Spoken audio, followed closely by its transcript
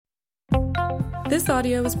This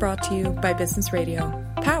audio was brought to you by Business Radio,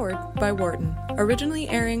 powered by Wharton, originally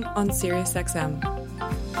airing on SiriusXM.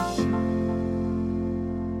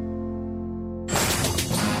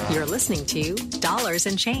 You're listening to Dollars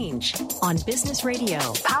and Change on Business Radio,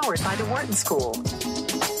 powered by the Wharton School.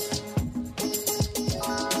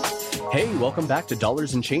 Hey, welcome back to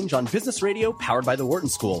Dollars and Change on Business Radio, powered by the Wharton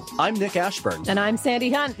School. I'm Nick Ashburn. And I'm Sandy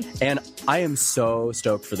Hunt. And I am so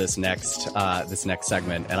stoked for this next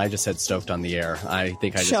segment. And I just said stoked on the air. I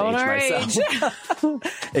think I just aged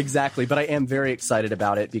myself. Exactly. But I am very excited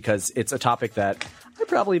about it because it's a topic that I've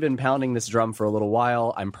probably been pounding this drum for a little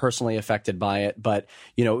while. I'm personally affected by it. But,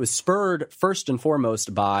 it was spurred first and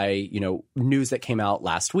foremost by, news that came out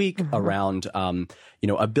last week around,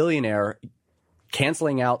 a billionaire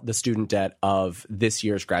canceling out the student debt of this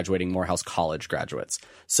year's graduating Morehouse College graduates.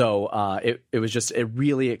 So it was just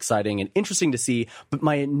really exciting and interesting to see. But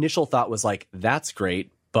my initial thought was like, that's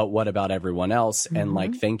great, but what about everyone else?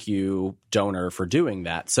 And thank you, donor, for doing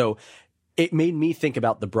that. So it made me think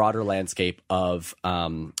about the broader landscape of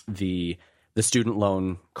the student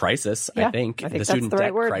loan crisis, I think the student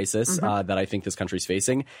debt crisis that I think this country's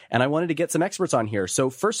facing. And I wanted to get some experts on here. So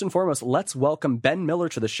first and foremost, let's welcome Ben Miller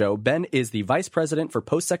to the show. Ben is the Vice President for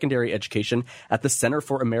Post-Secondary Education at the Center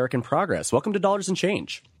for American Progress. Welcome to Dollars and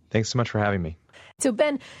Change. Thanks so much for having me. So,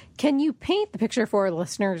 Ben, can you paint the picture for our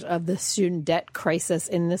listeners of the student debt crisis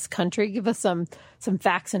in this country? Give us some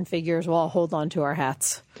facts and figures while I'll hold on to our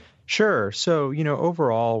hats. Sure. So,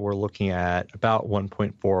 overall, we're looking at about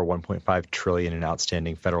 1.4, 1.5 trillion in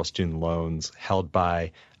outstanding federal student loans held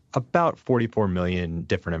by about 44 million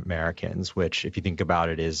different Americans, which, if you think about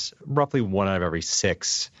it, is roughly 1 out of every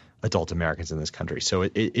 6 adult Americans in this country. So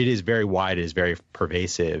it is very wide, it is very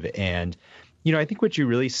pervasive. And, I think what you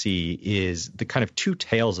really see is the kind of two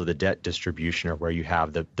tails of the debt distribution are where you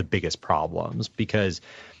have the biggest problems, because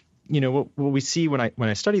what we see when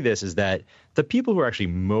I study this is that the people who are actually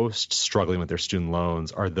most struggling with their student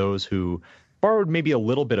loans are those who borrowed maybe a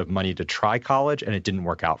little bit of money to try college and it didn't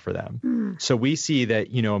work out for them. So we see that,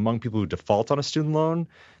 among people who default on a student loan,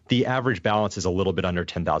 the average balance is a little bit under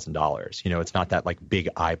 $10,000. It's not that big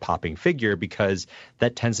eye-popping figure because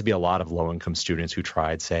that tends to be a lot of low-income students who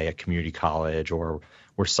tried, say, a community college or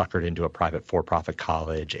were suckered into a private for-profit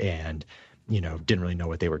college and didn't really know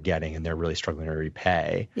what they were getting, and they're really struggling to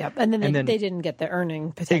repay. Yep, and then they didn't get the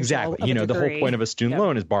earning potential. Exactly. The whole point of a student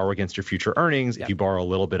loan is borrow against your future earnings. If you borrow a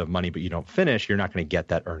little bit of money but you don't finish, you're not going to get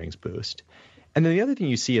that earnings boost. And then the other thing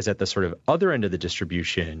you see is at the sort of other end of the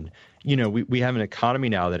distribution, we have an economy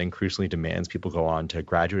now that increasingly demands people go on to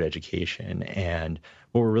graduate education. And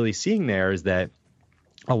what we're really seeing there is that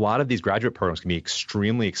a lot of these graduate programs can be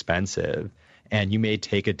extremely expensive. And you may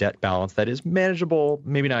take a debt balance that is manageable,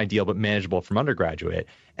 maybe not ideal, but manageable from undergraduate,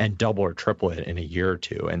 and double or triple it in a year or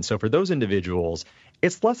two. And so for those individuals,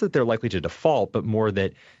 it's less that they're likely to default, but more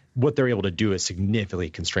that what they're able to do is significantly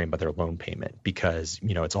constrained by their loan payment because,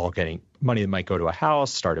 it's all getting money that might go to a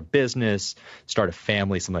house, start a business, start a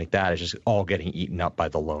family, something like that. It's just all getting eaten up by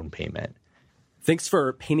the loan payment. Thanks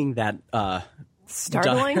for painting that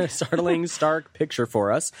startling, stark picture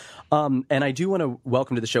for us. And I do want to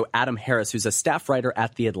welcome to the show Adam Harris, who's a staff writer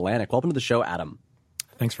at The Atlantic. Welcome to the show, Adam.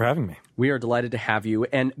 Thanks for having me. We are delighted to have you.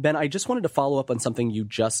 And Ben, I just wanted to follow up on something you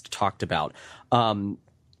just talked about.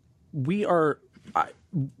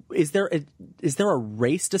 Is there a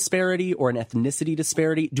race disparity or an ethnicity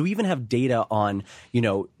disparity? Do we even have data on,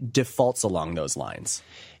 defaults along those lines?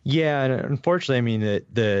 Yeah, and unfortunately,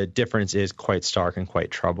 the difference is quite stark and quite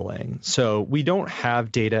troubling. So we don't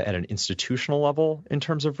have data at an institutional level in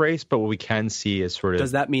terms of race, but what we can see is sort of...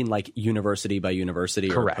 Does that mean like university by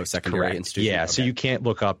university or post-secondary institution? Yeah, okay. So you can't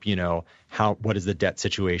look up, what is the debt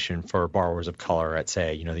situation for borrowers of color at,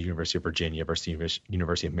 say, the University of Virginia versus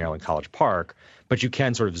University of Maryland College Park, but you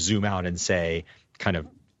can sort of zoom out and say kind of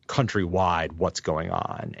countrywide what's going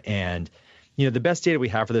on. And the best data we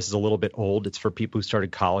have for this is a little bit old. It's for people who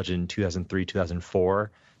started college in 2003,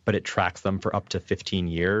 2004, but it tracks them for up to 15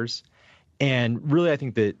 years. And really, I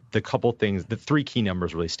think that the 3 key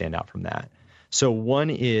numbers really stand out from that. So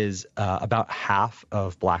one is about half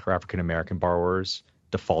of Black or African-American borrowers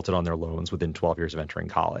defaulted on their loans within 12 years of entering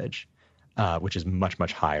college, which is much,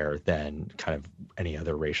 much higher than kind of any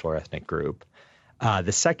other racial or ethnic group.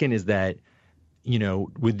 The second is that,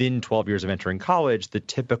 within 12 years of entering college, the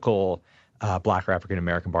typical Black or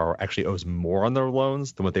African-American borrower actually owes more on their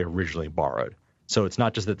loans than what they originally borrowed. So it's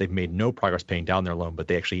not just that they've made no progress paying down their loan, but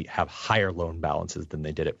they actually have higher loan balances than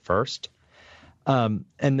they did at first. And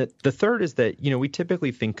the third is that, we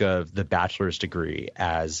typically think of the bachelor's degree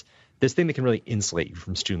as this thing that can really insulate you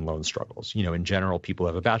from student loan struggles. In general, people who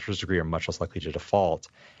have a bachelor's degree are much less likely to default.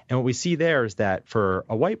 And what we see there is that for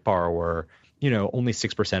a white borrower, only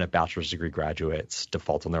 6% of bachelor's degree graduates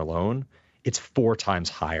default on their loan. It's 4 times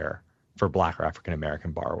higher for Black or African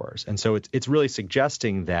American borrowers. And so it's really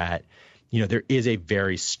suggesting that, there is a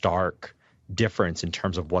very stark difference in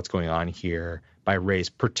terms of what's going on here by race,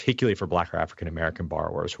 particularly for Black or African American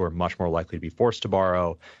borrowers who are much more likely to be forced to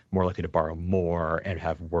borrow, more likely to borrow more, and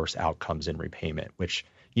have worse outcomes in repayment, which,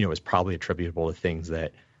 is probably attributable to things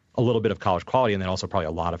that a little bit of college quality, and then also probably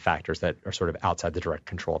a lot of factors that are sort of outside the direct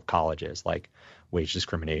control of colleges, like wage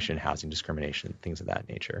discrimination, housing discrimination, things of that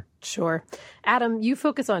nature. Sure. Adam, you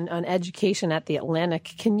focus on education at The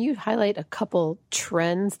Atlantic. Can you highlight a couple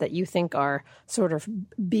trends that you think are sort of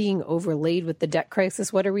being overlaid with the debt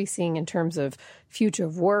crisis? What are we seeing in terms of future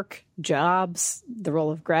of work, jobs, the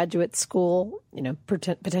role of graduate school,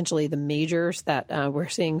 potentially the majors that we're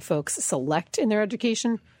seeing folks select in their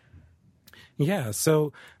education? Yeah,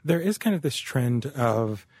 so there is kind of this trend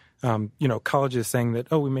of, colleges saying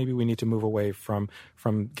that, maybe we need to move away from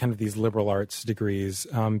kind of these liberal arts degrees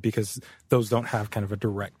because those don't have kind of a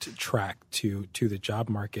direct track to the job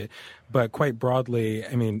market. But quite broadly,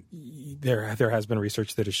 I mean, there has been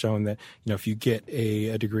research that has shown that, if you get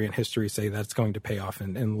a degree in history, say, that's going to pay off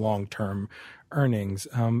in long-term earnings.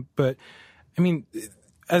 But, I mean,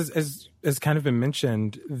 as kind of been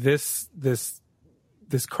mentioned, this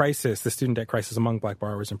crisis, the student debt crisis among Black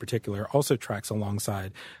borrowers in particular, also tracks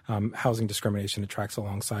alongside housing discrimination. It tracks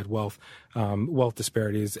alongside wealth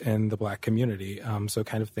disparities in the Black community. So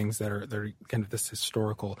kind of things that are kind of this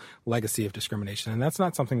historical legacy of discrimination. And that's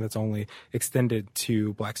not something that's only extended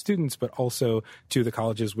to Black students, but also to the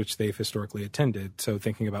colleges which they've historically attended. So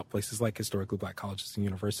thinking about places like historically Black colleges and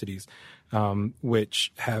universities,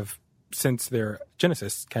 which have since their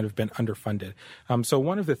genesis kind of been underfunded. So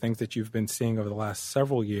one of the things that you've been seeing over the last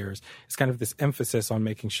several years is kind of this emphasis on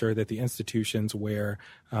making sure that the institutions where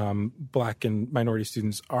Black and minority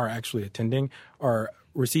students are actually attending are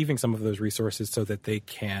receiving some of those resources so that they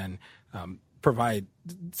can provide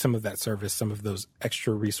some of that service, some of those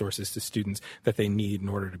extra resources to students that they need in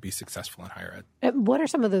order to be successful in higher ed. What are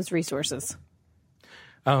some of those resources?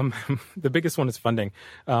 The biggest one is funding.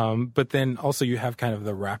 But then also you have kind of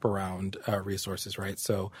the wraparound resources, right?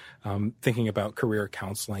 So thinking about career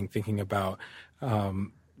counseling, thinking about,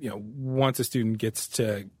 once a student gets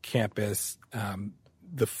to campus,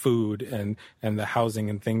 the food and the housing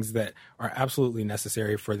and things that are absolutely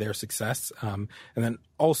necessary for their success. And then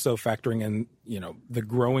also factoring in, the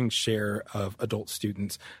growing share of adult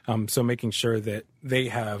students. So making sure that they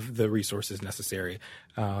have the resources necessary,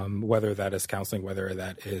 whether that is counseling, whether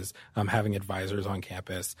that is having advisors on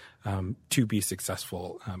campus to be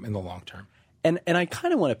successful in the long term. And I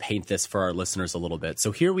kind of want to paint this for our listeners a little bit.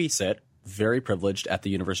 So here we sit, very privileged at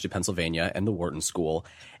the University of Pennsylvania and the Wharton School.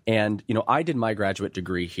 And, I did my graduate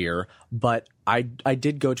degree here, but I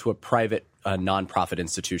did go to a private nonprofit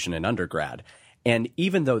institution in undergrad. And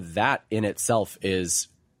even though that in itself is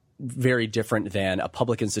very different than a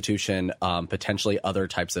public institution, potentially other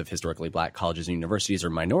types of historically Black colleges and universities or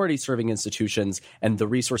minority serving institutions, and the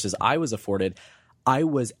resources I was afforded, I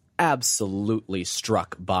was absolutely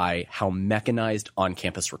struck by how mechanized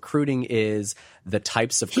on-campus recruiting is, the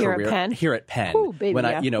types of here at Penn, Ooh, baby,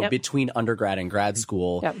 when yeah. between undergrad and grad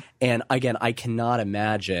school. Yep. And again, I cannot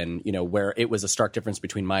imagine, where it was a stark difference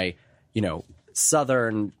between my,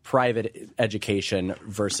 Southern private education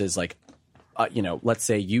versus like, let's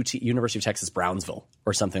say University of Texas, Brownsville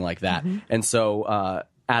or something like that. Mm-hmm. And so,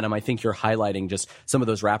 Adam, I think you're highlighting just some of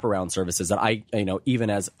those wraparound services that I, even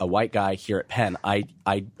as a white guy here at Penn, I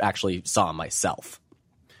actually saw myself.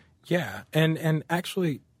 Yeah, and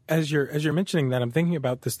actually, as you're mentioning that, I'm thinking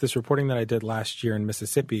about this reporting that I did last year in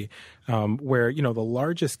Mississippi, where the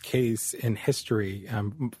largest case in history,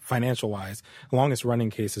 financial wise, longest running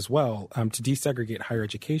case as well, to desegregate higher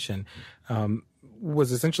education.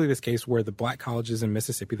 Was essentially this case where the Black colleges in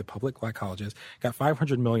Mississippi, the public Black colleges, got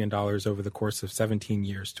 $500 million over the course of 17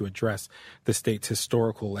 years to address the state's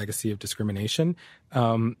historical legacy of discrimination.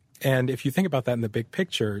 And if you think about that in the big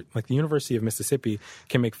picture, like the University of Mississippi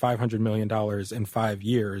can make $500 million in 5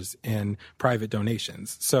 years in private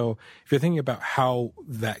donations. So if you're thinking about how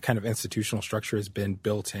that kind of institutional structure has been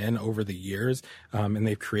built in over the years, and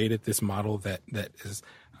they've created this model that is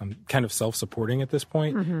kind of self-supporting at this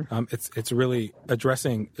point. Mm-hmm. It's really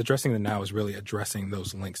addressing the now is really addressing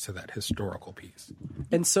those links to that historical piece.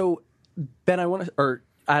 And so, Ben,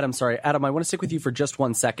 Adam, I want to stick with you for just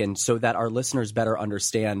 1 second so that our listeners better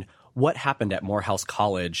understand what happened at Morehouse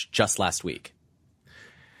College just last week.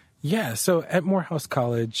 Yeah, so at Morehouse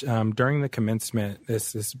College, during the commencement,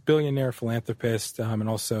 this billionaire philanthropist and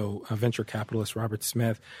also a venture capitalist, Robert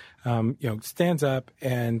Smith, stands up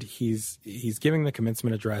and he's giving the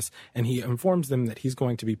commencement address, and he informs them that he's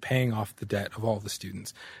going to be paying off the debt of all the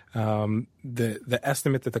students. The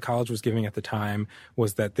estimate that the college was giving at the time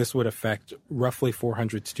was that this would affect roughly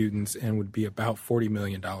 400 students and would be about $40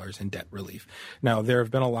 million in debt relief. Now, there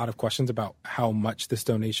have been a lot of questions about how much this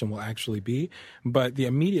donation will actually be, but the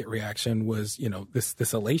immediate reaction was,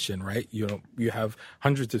 this elation, right? You have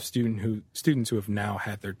hundreds of students who have now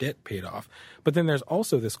had their debt paid off. But then there's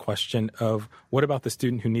also this question of what about the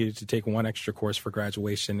student who needed to take one extra course for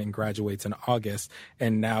graduation and graduates in August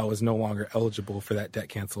and now is no longer eligible for that debt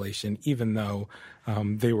cancellation, even though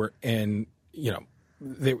they were in,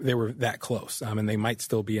 they were that close, and they might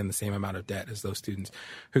still be in the same amount of debt as those students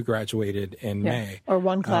who graduated in May. Or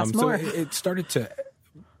one class more. So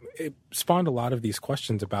it spawned a lot of these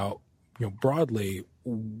questions about, broadly,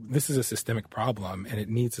 this is a systemic problem and it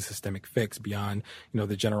needs a systemic fix beyond,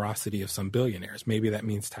 the generosity of some billionaires. Maybe that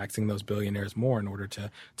means taxing those billionaires more in order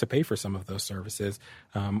to pay for some of those services.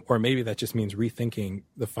 Or maybe that just means rethinking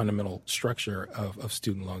the fundamental structure of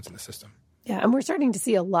student loans in the system. Yeah, and we're starting to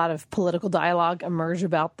see a lot of political dialogue emerge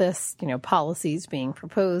about this, policies being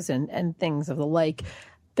proposed and things of the like.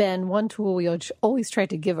 Ben, one tool we always try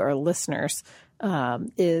to give our listeners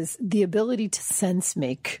is the ability to sense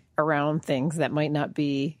make around things that might not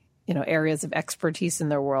be, areas of expertise in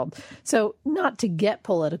their world. So not to get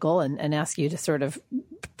political and ask you to sort of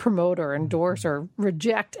promote or endorse or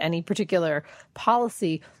reject any particular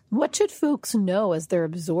policy, what should folks know as they're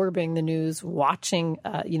absorbing the news, watching,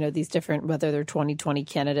 these different, whether they're 2020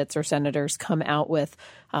 candidates or senators come out with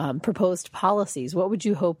proposed policies? What would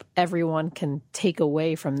you hope everyone can take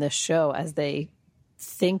away from this show as they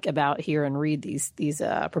think about, hear, and read these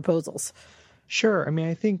proposals? Sure. I mean,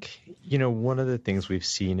 I think, one of the things we've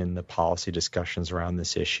seen in the policy discussions around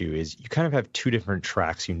this issue is you kind of have two different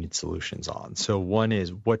tracks you need solutions on. So one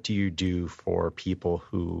is, what do you do for people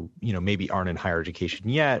who, maybe aren't in higher education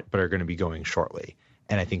yet, but are going to be going shortly?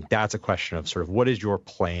 And I think that's a question of sort of what is your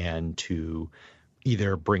plan to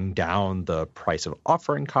either bring down the price of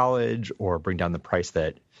offering college or bring down the price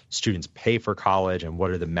that students pay for college, and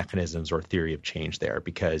what are the mechanisms or theory of change there?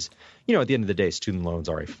 Because, at the end of the day, student loans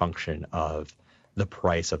are a function of the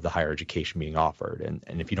price of the higher education being offered.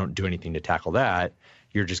 And if you don't do anything to tackle that,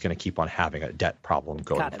 you're just going to keep on having a debt problem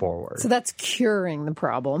going forward. So that's curing the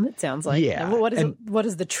problem, it sounds like. Yeah. And what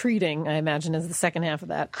is the treating, I imagine, is the second half of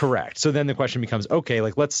that? Correct. So then the question becomes, okay,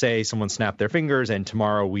 let's say someone snapped their fingers and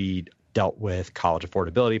tomorrow we dealt with college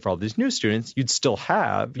affordability for all these new students, you'd still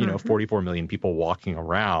have, 44 million people walking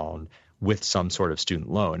around with some sort of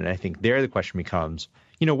student loan. And I think there the question becomes,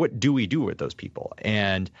 what do we do with those people?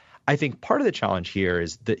 And I think part of the challenge here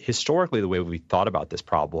is that historically the way we thought about this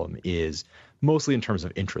problem is mostly in terms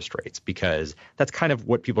of interest rates, because that's kind of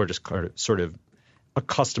what people are just sort of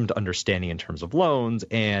accustomed to understanding in terms of loans.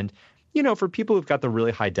 And, for people who've got the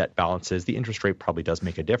really high debt balances, the interest rate probably does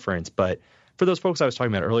make a difference. But for those folks I was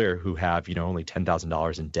talking about earlier who have, only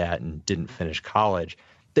 $10,000 in debt and didn't finish college,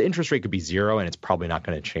 the interest rate could be zero, and it's probably not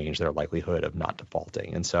going to change their likelihood of not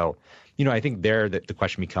defaulting. And so, I think there that the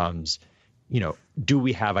question becomes, do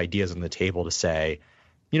we have ideas on the table to say,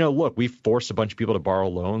 look, we've forced a bunch of people to borrow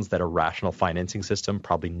loans that a rational financing system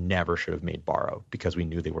probably never should have made borrow because we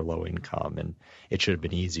knew they were low income and it should have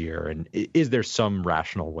been easier. And is there some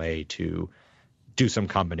rational way to do some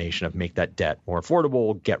combination of make that debt more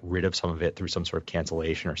affordable, get rid of some of it through some sort of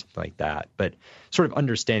cancellation or something like that? But sort of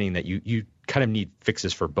understanding that you kind of need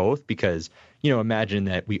fixes for both, because, imagine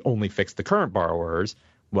that we only fix the current borrowers.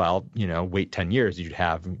 Well, wait 10 years, you'd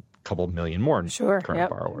have a couple million more current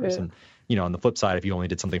borrowers. And, on the flip side, if you only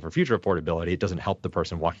did something for future affordability, it doesn't help the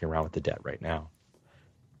person walking around with the debt right now.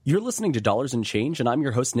 You're listening to Dollars and Change, and I'm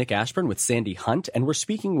your host, Nick Ashburn, with Sandy Hunt, and we're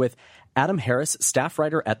speaking with Adam Harris, staff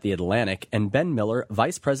writer at The Atlantic, and Ben Miller,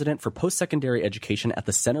 vice president for post-secondary education at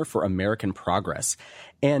the Center for American Progress.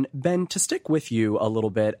 And Ben, to stick with you a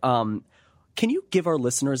little bit, can you give our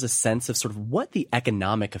listeners a sense of sort of what the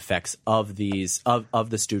economic effects of of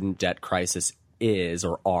the student debt crisis is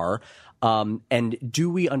or are? And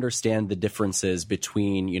do we understand the differences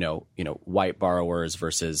between, white borrowers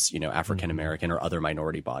versus, African American or other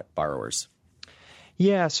minority borrowers?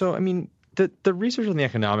 Yeah. So, I mean, the research on the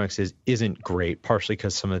economics isn't great, partially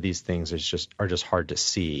because some of these things are just hard to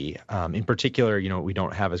see. In particular, what we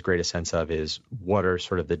don't have as great a sense of is what are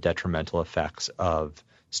sort of the detrimental effects of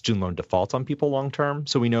student loan default on people long term.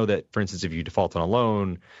 So we know that, for instance, if you default on a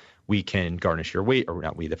loan, we can garnish your wage, or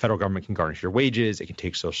not we, the federal government can garnish your wages. It can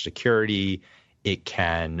take Social Security. It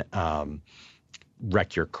can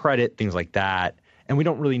wreck your credit, things like that. And we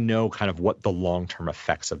don't really know kind of what the long-term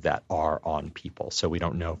effects of that are on people. So we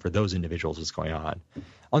don't know for those individuals what's going on.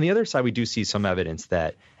 On the other side, we do see some evidence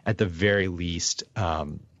that at the very least,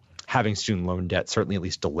 having student loan debt certainly at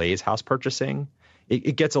least delays house purchasing.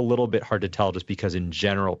 It gets a little bit hard to tell just because in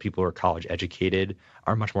general, people who are college educated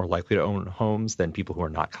are much more likely to own homes than people who are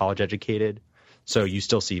not college educated. So you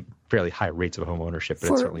still see fairly high rates of home ownership,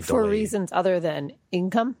 but it's certainly delayed. For reasons other than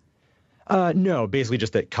income? No, basically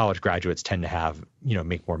just that college graduates tend to have,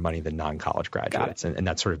 make more money than non-college graduates. And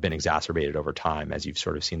that's sort of been exacerbated over time as you've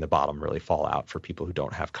sort of seen the bottom really fall out for people who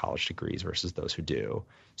don't have college degrees versus those who do.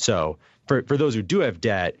 So for those who do have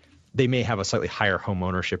debt, they may have a slightly higher home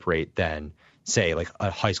ownership rate than, say, like a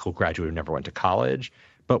high school graduate who never went to college.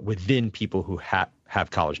 But within people who have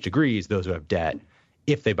college degrees, those who have debt,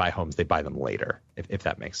 if they buy homes, they buy them later, if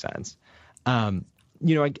that makes sense.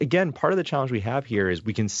 Again, part of the challenge we have here is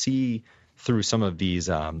we can see through some of these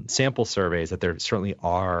sample surveys that there certainly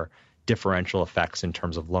are differential effects in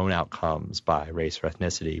terms of loan outcomes by race or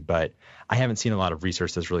ethnicity. But I haven't seen a lot of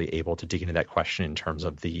research that's really able to dig into that question in terms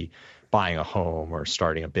of the buying a home or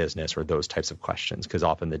starting a business or those types of questions, because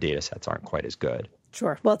often the data sets aren't quite as good.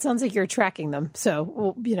 Sure. Well, it sounds like you're tracking them.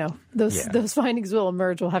 So, those findings will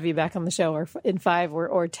emerge. We'll have you back on the show or in 5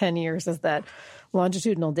 or 10 years as that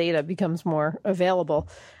longitudinal data becomes more available.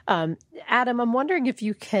 Adam, I'm wondering if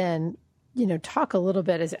you can, talk a little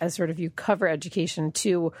bit as sort of you cover education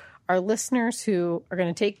to our listeners who are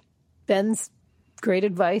going to take Ben's great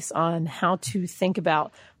advice on how to think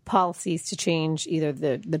about policies to change either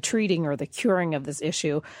the treating or the curing of this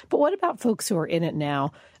issue. But what about folks who are in it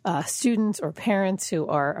now, students or parents who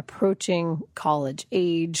are approaching college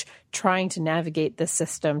age, trying to navigate this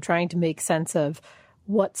system, trying to make sense of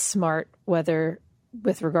what's smart, whether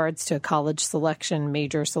with regards to college selection,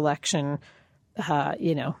 major selection,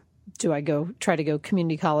 do I try to go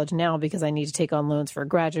community college now because I need to take on loans for a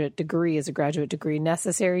graduate degree? Is a graduate degree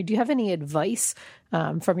necessary? Do you have any advice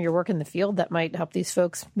from your work in the field that might help these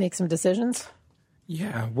folks make some decisions?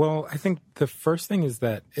 Yeah, well, I think the first thing is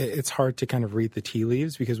that it's hard to kind of read the tea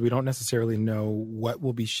leaves because we don't necessarily know what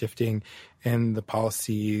will be shifting in the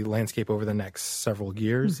policy landscape over the next several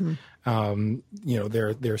years. Mm-hmm.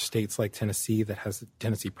 There are states like Tennessee that has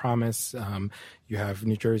Tennessee Promise. You have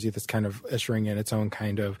New Jersey that's kind of ushering in its own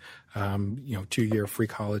kind of 2-year free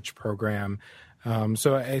college program.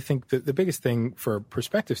 So I think the biggest thing for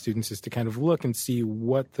prospective students is to kind of look and see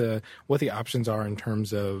what the options are in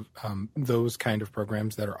terms of those kind of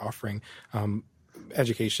programs that are offering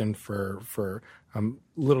education for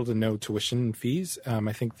little to no tuition fees.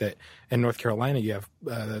 I think that in North Carolina you have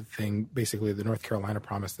basically the North Carolina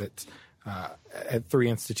Promise that's at 3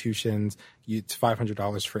 institutions, it's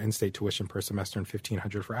 $500 for in-state tuition per semester and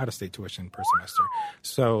 $1,500 for out-of-state tuition per semester.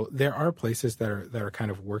 So there are places that are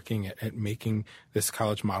kind of working at making this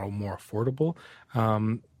college model more affordable.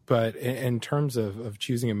 But in terms of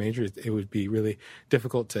choosing a major, it would be really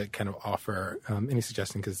difficult to kind of offer any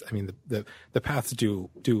suggestion because, I mean, the paths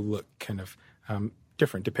do look kind of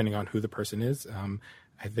different depending on who the person is.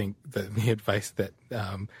 I think the advice that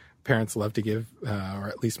parents love to give, or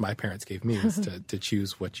at least my parents gave me, is to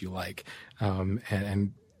choose what you like,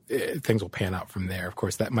 and things will pan out from there. Of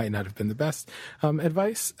course, that might not have been the best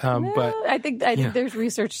advice, but I think there's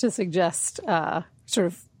research to suggest sort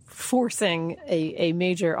of forcing a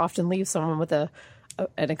major often leaves someone with an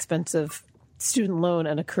expensive student loan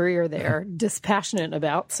and a career they're dispassionate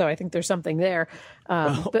about. So I think there's something there.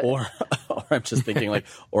 Or I'm just thinking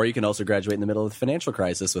or you can also graduate in the middle of the financial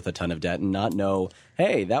crisis with a ton of debt and not know,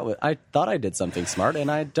 hey, I thought I did something smart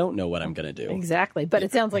and I don't know what I'm going to do. Exactly. But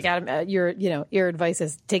it sounds like, Adam, your advice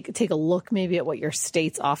is take a look maybe at what your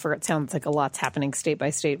states offer. It sounds like a lot's happening state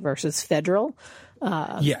by state versus federal.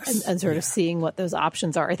 Yes. And sort of seeing what those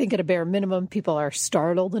options are. I think at a bare minimum, people are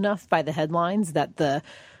startled enough by the headlines that the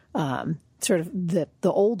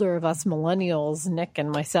older of us millennials, Nick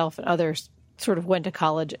and myself and others, sort of went to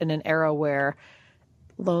college in an era where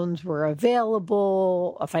loans were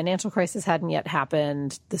available, a financial crisis hadn't yet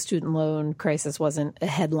happened, the student loan crisis wasn't a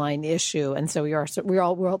headline issue, and so we're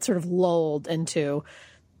all sort of lulled into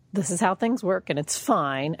this is how things work and it's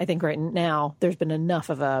fine. I think right now there's been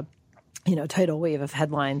enough of a tidal wave of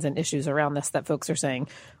headlines and issues around this that folks are saying,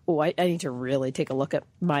 I need to really take a look at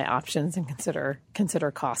my options and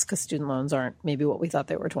consider costs because student loans aren't maybe what we thought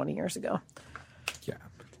they were 20 years ago. Yeah.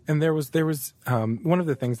 And there was one of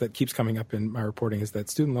the things that keeps coming up in my reporting is that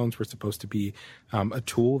student loans were supposed to be a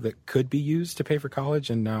tool that could be used to pay for college.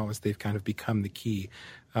 And now as they've kind of become the key,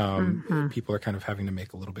 people are kind of having to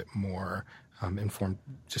make a little bit more informed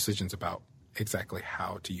decisions about exactly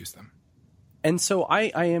how to use them. And so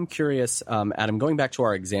I am curious, Adam, going back to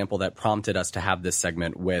our example that prompted us to have this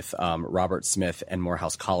segment with Robert Smith and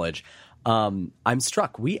Morehouse College, I'm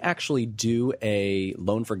struck. We actually do a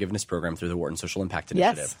loan forgiveness program through the Wharton Social Impact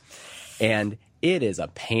Initiative. Yes. And it is a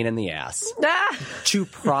pain in the ass to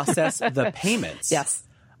process the payments. Yes.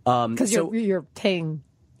 Because you're paying,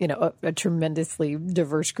 a tremendously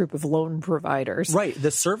diverse group of loan providers. Right. The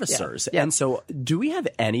servicers. Yeah. And so do we have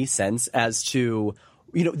any sense as to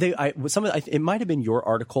it might have been your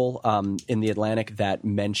article in the Atlantic that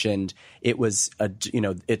mentioned it was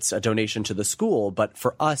it's a donation to the school, but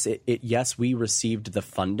for us, yes, we received the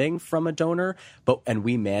funding from a donor, and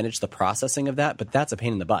we managed the processing of that, but that's a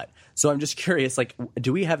pain in the butt. So I'm just curious,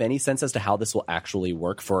 do we have any sense as to how this will actually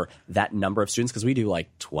work for that number of students? Because we do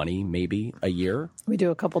 20 maybe a year. We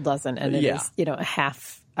do a couple dozen, and it is a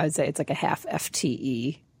half. I would say it's like a half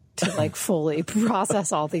FTE to fully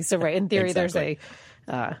process all these. So right in theory, exactly.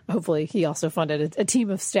 There's hopefully he also funded a team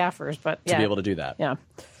of staffers, but to be able to do that. Yeah.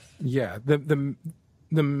 Yeah.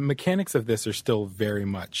 The mechanics of this are still very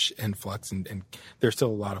much in flux, and there's still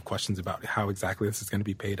a lot of questions about how exactly this is going to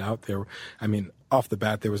be paid out. Off the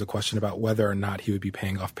bat, there was a question about whether or not he would be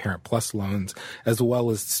paying off Parent Plus loans as well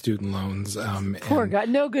as student loans. Poor guy.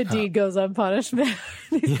 No good deed goes unpunished.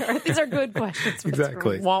 These are good questions.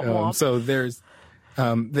 Exactly. Womp womp. So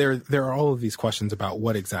there are all of these questions about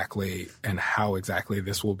what exactly and how exactly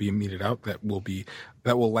this will be meted out that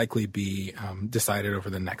will likely be decided over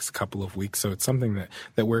the next couple of weeks. So it's something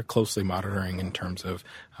that we're closely monitoring in terms of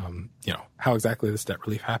how exactly this debt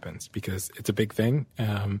relief happens, because it's a big thing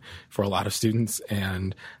for a lot of students,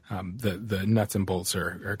 and the nuts and bolts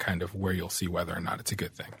are kind of where you'll see whether or not it's a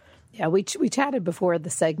good thing. Yeah, we chatted before the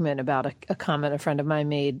segment about a comment a friend of mine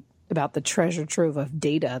made about the treasure trove of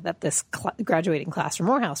data that this graduating class from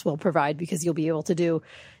Morehouse will provide, because you'll be able to do,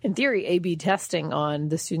 in theory, A/B testing on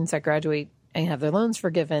the students that graduate and have their loans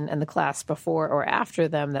forgiven and the class before or after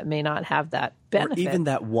them that may not have that benefit. Or even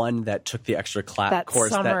that one that took the extra course,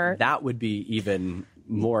 summer, that would be even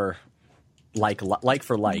more like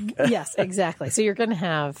for like. Yes, exactly. So you're going to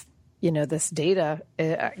have, this data,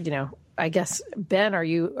 I guess, Ben, are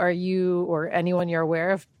you or anyone you're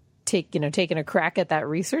aware of taking a crack at that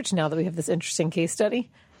research now that we have this interesting case study?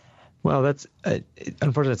 Well, that's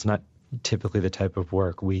unfortunately, it's not typically the type of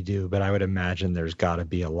work we do, but I would imagine there's got to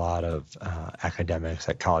be a lot of academics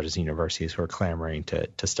at colleges and universities who are clamoring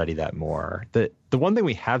to study that more. The one thing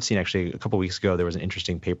we have seen, actually, a couple of weeks ago, there was an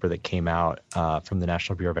interesting paper that came out from the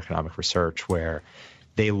National Bureau of Economic Research where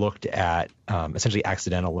they looked at essentially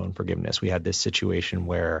accidental loan forgiveness. We had this situation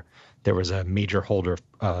where there was a major holder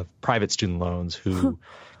of private student loans who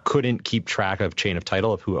couldn't keep track of chain of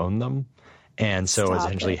title of who owned them, and so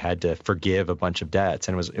essentially had to forgive a bunch of debts.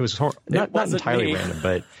 And it was not entirely random,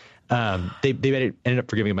 but they ended up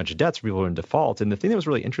forgiving a bunch of debts for people who were in default. And the thing that was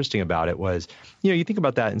really interesting about it was, you think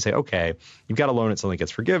about that and say, okay, you've got a loan, it suddenly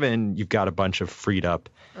gets forgiven, you've got a bunch of freed up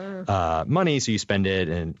money, so you spend it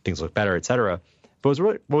and things look better, et cetera. But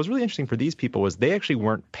what was really interesting for these people was they actually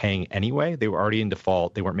weren't paying anyway. They were already in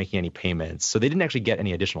default. They weren't making any payments. So they didn't actually get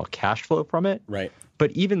any additional cash flow from it. Right.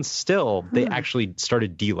 But even still, they actually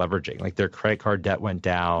started deleveraging. Like their credit card debt went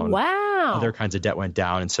down. Wow. Other kinds of debt went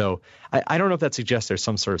down. And so I don't know if that suggests there's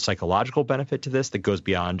some sort of psychological benefit to this that goes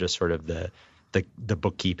beyond just sort of the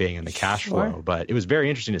bookkeeping and the cash flow. But it was very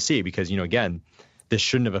interesting to see because, again, this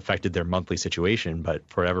shouldn't have affected their monthly situation. But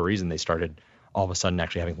for whatever reason, they started all of a sudden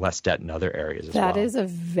actually having less debt in other areas as well. That is a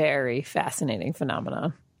very fascinating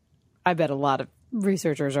phenomenon. I bet a lot of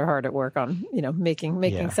researchers are hard at work on,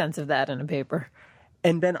 making sense of that in a paper.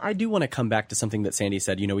 And Ben, I do want to come back to something that Sandy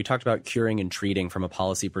said. We talked about curing and treating from a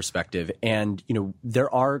policy perspective. And, there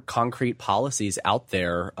are concrete policies out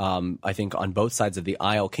there, I think, on both sides of the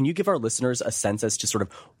aisle. Can you give our listeners a sense as to sort of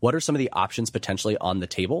what are some of the options potentially on the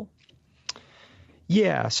table?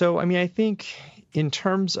 Yeah. So, I think in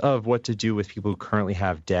terms of what to do with people who currently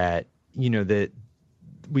have debt, that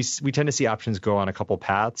we tend to see options go on a couple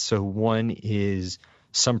paths. So one is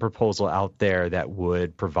some proposal out there that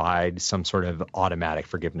would provide some sort of automatic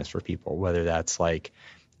forgiveness for people, whether that's like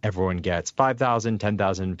everyone gets $5,000,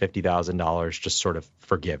 $10,000, $50,000 just sort of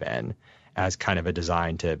forgiven as kind of a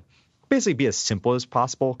design to basically be as simple as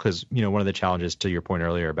possible. Because, one of the challenges to your point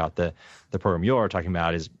earlier about the program you're talking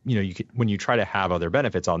about is, when you try to have other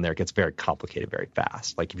benefits on there, it gets very complicated very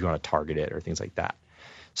fast, like if you want to target it or things like that.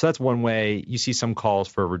 So that's one way. You see some calls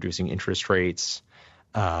for reducing interest rates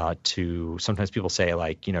to sometimes people say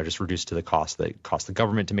just reduce to the cost that costs the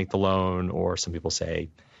government to make the loan, or some people say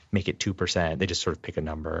make it 2%. They just sort of pick a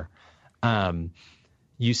number.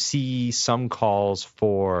 You see some calls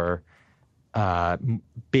for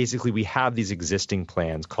basically we have these existing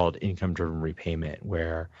plans called income-driven repayment,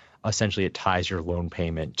 where essentially it ties your loan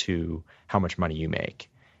payment to how much money you make.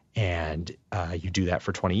 And you do that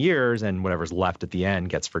for 20 years, and whatever's left at the end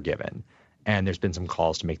gets forgiven. And there's been some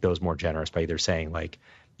calls to make those more generous by either saying, like,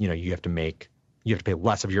 you have to pay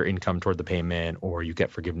less of your income toward the payment, or you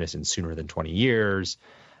get forgiveness in sooner than 20 years,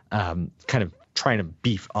 kind of trying to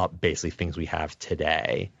beef up basically things we have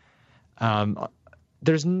today.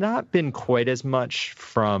 There's not been quite as much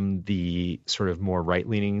from the sort of more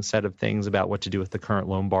right-leaning set of things about what to do with the current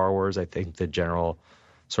loan borrowers. I think the general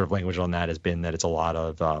sort of language on that has been that it's a lot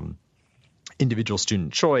of individual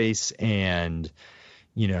student choice. And,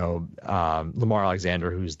 Lamar Alexander,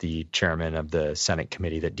 who's the chairman of the Senate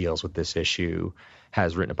committee that deals with this issue,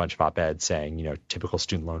 has written a bunch of op-eds saying, typical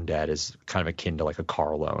student loan debt is kind of akin to like a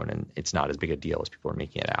car loan, and it's not as big a deal as people are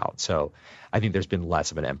making it out. So I think there's been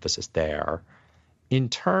less of an emphasis there. In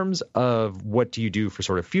terms of what do you do for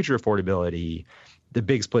sort of future affordability, the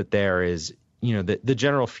big split there is, the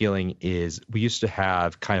general feeling is we used to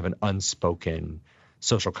have kind of an unspoken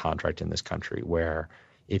social contract in this country where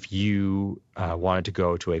if you wanted to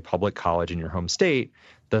go to a public college in your home state,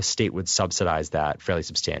 the state would subsidize that fairly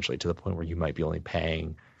substantially to the point where you might be only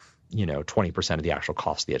paying, 20% of the actual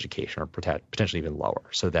cost of the education, or potentially even lower,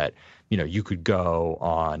 so that, you could go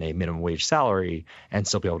on a minimum wage salary and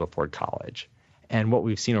still be able to afford college. And what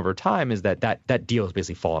we've seen over time is that deal has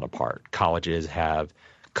basically fallen apart. Colleges have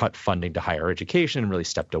cut funding to higher education and really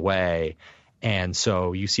stepped away. And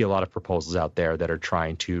so you see a lot of proposals out there that are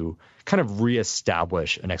trying to kind of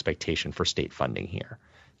reestablish an expectation for state funding here,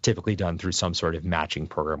 typically done through some sort of matching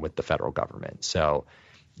program with the federal government. So,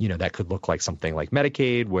 that could look like something like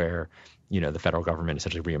Medicaid, where, the federal government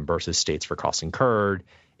essentially reimburses states for costs incurred.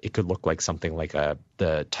 It could look like something like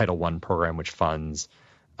the Title I program, which funds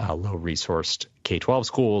low-resourced K-12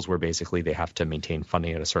 schools, where basically they have to maintain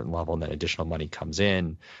funding at a certain level and then additional money comes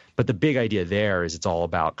in. But the big idea there is it's all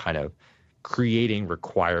about kind of creating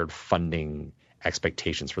required funding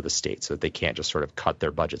expectations for the state so that they can't just sort of cut their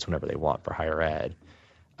budgets whenever they want for higher ed.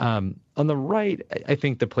 On the right, I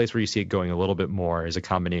think the place where you see it going a little bit more is a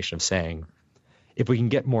combination of saying, if we can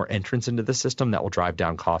get more entrants into the system, that will drive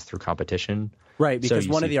down costs through competition. Right, because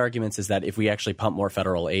one of the arguments is that if we actually pump more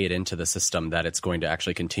federal aid into the system, that it's going to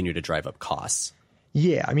actually continue to drive up costs.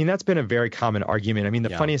 Yeah, I mean, that's been a very common argument. I mean, the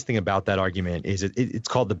funniest thing about that argument is it's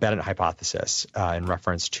called the Bennett hypothesis in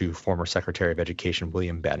reference to former Secretary of Education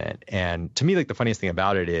William Bennett. And to me, like, the funniest thing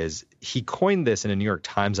about it is he coined this in a New York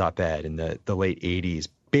Times op-ed in the late 80s,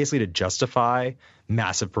 basically to justify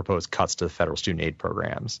massive proposed cuts to the federal student aid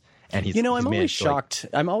programs. And I'm always shocked.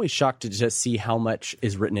 I'm always shocked to just see how much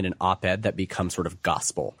is written in an op-ed that becomes sort of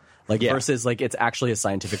gospel. Versus it's actually a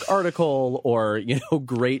scientific article or,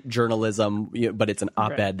 great journalism, but it's an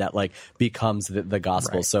op-ed that becomes the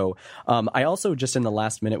gospel. Right. So I also, just in the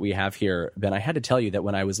last minute we have here, Ben, I had to tell you that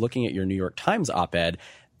when I was looking at your New York Times op-ed,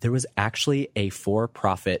 there was actually a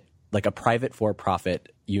private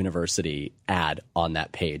for-profit university ad on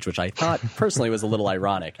that page, which I thought personally was a little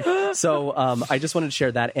ironic. So I just wanted to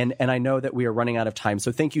share that. And I know that we are running out of time.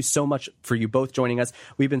 So thank you so much for you both joining us.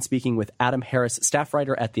 We've been speaking with Adam Harris, staff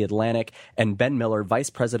writer at The Atlantic, and Ben Miller, vice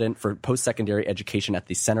president for post-secondary education at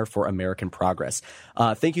the Center for American Progress.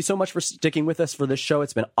 Thank you so much for sticking with us for this show.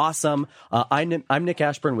 It's been awesome. I'm Nick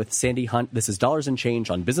Ashburn with Sandy Hunt. This is Dollars and Change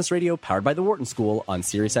on Business Radio, powered by the Wharton School on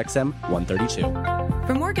Sirius XM 132.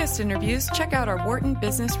 For more guest interviews, check out our Wharton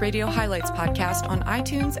Business Radio Highlights podcast on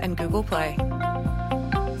iTunes and Google Play.